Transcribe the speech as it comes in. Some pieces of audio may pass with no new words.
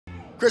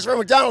Christopher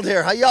McDonald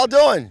here. How y'all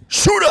doing?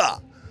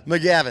 Shooter!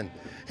 McGavin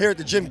here at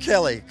the Jim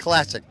Kelly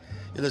Classic.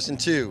 You listen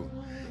to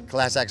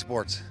Class Act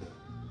Sports.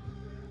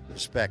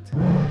 Respect.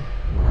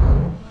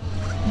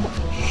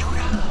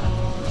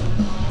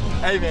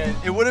 Hey man,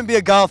 it wouldn't be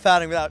a golf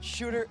outing without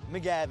Shooter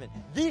McGavin,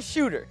 the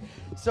shooter.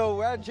 So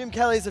we're at Jim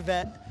Kelly's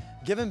event,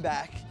 giving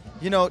back.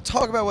 You know,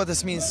 talk about what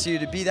this means to you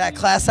to be that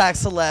class act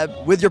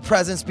celeb with your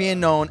presence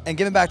being known and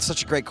giving back to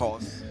such a great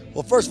cause.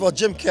 Well, first of all,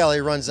 Jim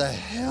Kelly runs a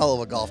hell of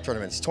a golf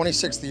tournament. It's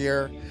 26th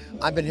year.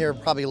 I've been here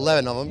probably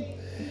 11 of them.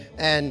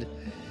 And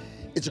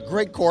it's a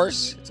great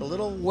course. It's a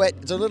little wet.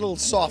 It's a little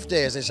soft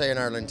day, as they say in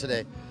Ireland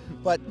today.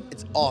 But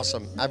it's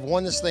awesome. I've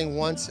won this thing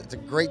once. It's a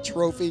great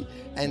trophy.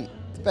 And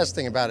the best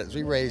thing about it is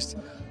we raised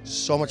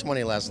so much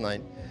money last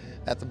night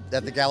at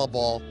the gala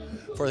ball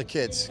for the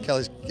kids.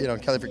 Kelly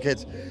for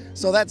Kids.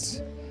 So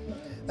that's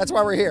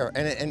why we're here,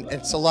 and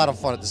it's a lot of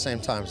fun at the same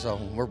time, so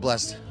we're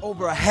blessed.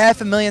 Over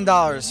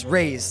 $500,000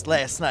 raised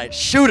last night.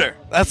 Shooter.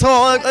 That's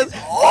all. That's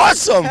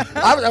awesome.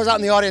 I was out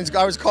in the audience.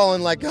 I was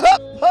calling like,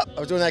 hup, hup. I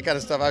was doing that kind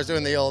of stuff. I was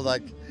doing the old,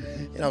 like,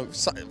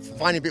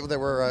 finding people that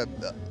were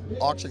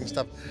auctioning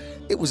stuff.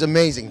 It was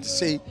amazing to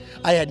see.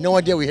 I had no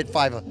idea we hit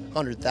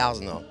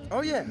 500,000 though.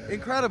 Oh yeah,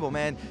 incredible,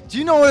 man. Do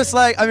you know what it's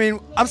like? I mean,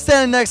 I'm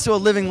standing next to a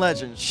living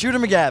legend, Shooter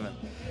McGavin.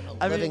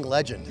 Living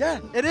legend. Yeah,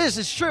 it is.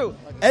 It's true.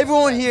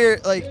 Everyone here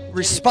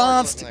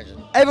responds.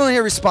 Everyone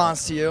here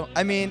responds to you.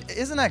 I mean,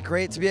 isn't that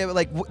great to be able?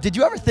 Did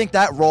you ever think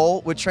that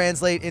role would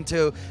translate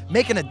into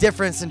making a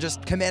difference and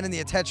just commanding the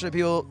attention of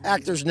people?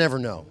 Actors never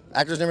know.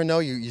 Actors never know.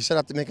 You set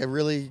up to make a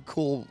really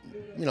cool,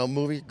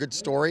 movie, good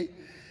story,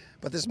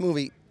 but this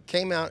movie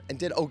came out and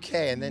did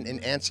okay, and then in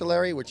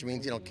ancillary, which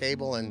means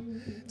cable,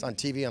 and it's on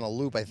TV on a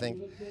loop. I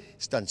think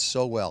it's done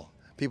so well.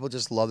 People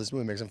just love this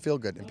movie. It makes them feel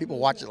good, and people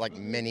watch it like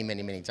many,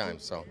 many, many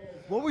times. So,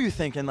 what were you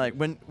thinking like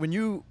when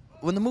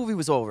the movie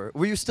was over?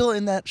 Were you still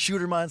in that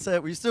shooter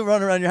mindset? Were you still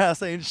running around your house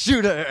saying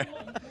shooter?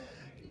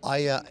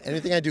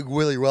 Anything I do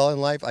really well in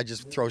life, I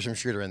just throw some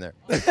shooter in there.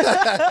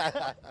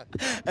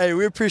 Hey,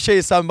 we appreciate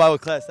you stopping by with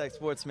Class Act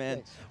Sports, man.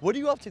 Thanks. What are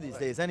you up to these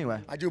days,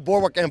 anyway? I do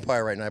Boardwalk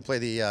Empire right now. I play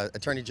the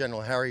Attorney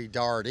General Harry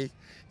Doherty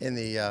in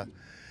the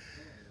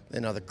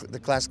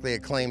classically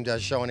acclaimed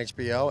show on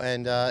HBO,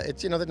 and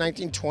it's the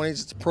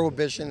 1920s. It's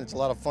Prohibition. It's a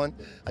lot of fun.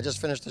 I just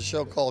finished a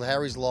show called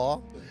Harry's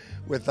Law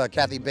with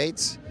Kathy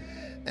Bates,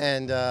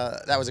 and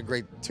that was a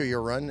great 2-year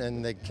run,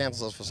 and they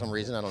canceled us for some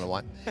reason. I don't know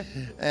why.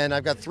 And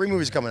I've got 3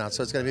 movies coming out,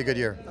 so it's going to be a good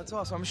year. That's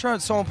awesome. I'm sure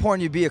it's so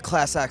important you be a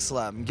class act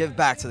celeb and give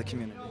back to the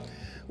community.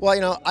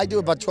 Well, I do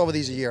about 12 of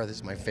these a year. This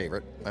is my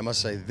favorite. I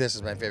must say this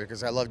is my favorite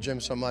because I love Jim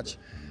so much,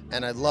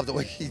 and I love the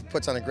way he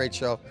puts on a great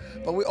show.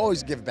 But we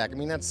always give back. I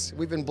mean,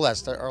 we've been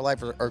blessed. Our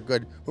life are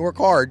good. We work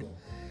hard,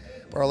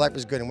 but our life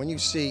is good. And when you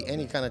see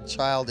any kind of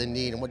child in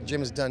need and what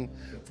Jim has done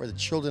for the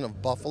children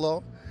of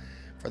Buffalo,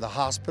 for the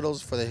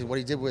hospitals, for what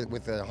he did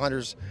with the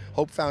Hunter's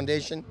Hope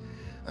Foundation,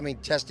 I mean,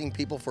 testing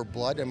people for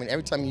blood. I mean,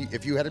 every time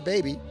if you had a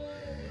baby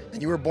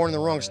and you were born in the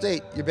wrong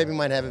state, your baby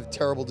might have a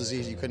terrible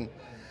disease you couldn't.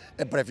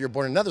 But if you're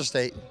born in another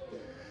state,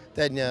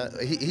 then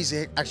he's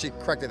actually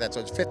corrected that. So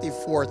it's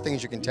 54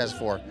 things you can test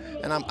for.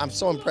 And I'm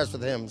so impressed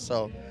with him.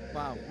 So.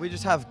 Wow, we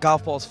just have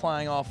golf balls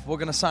flying off. We're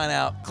going to sign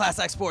out. Class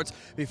Act Sports.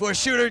 Before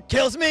Shooter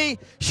kills me,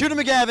 Shooter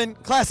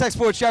McGavin, Class Act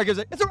Sports.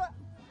 It's a wrap.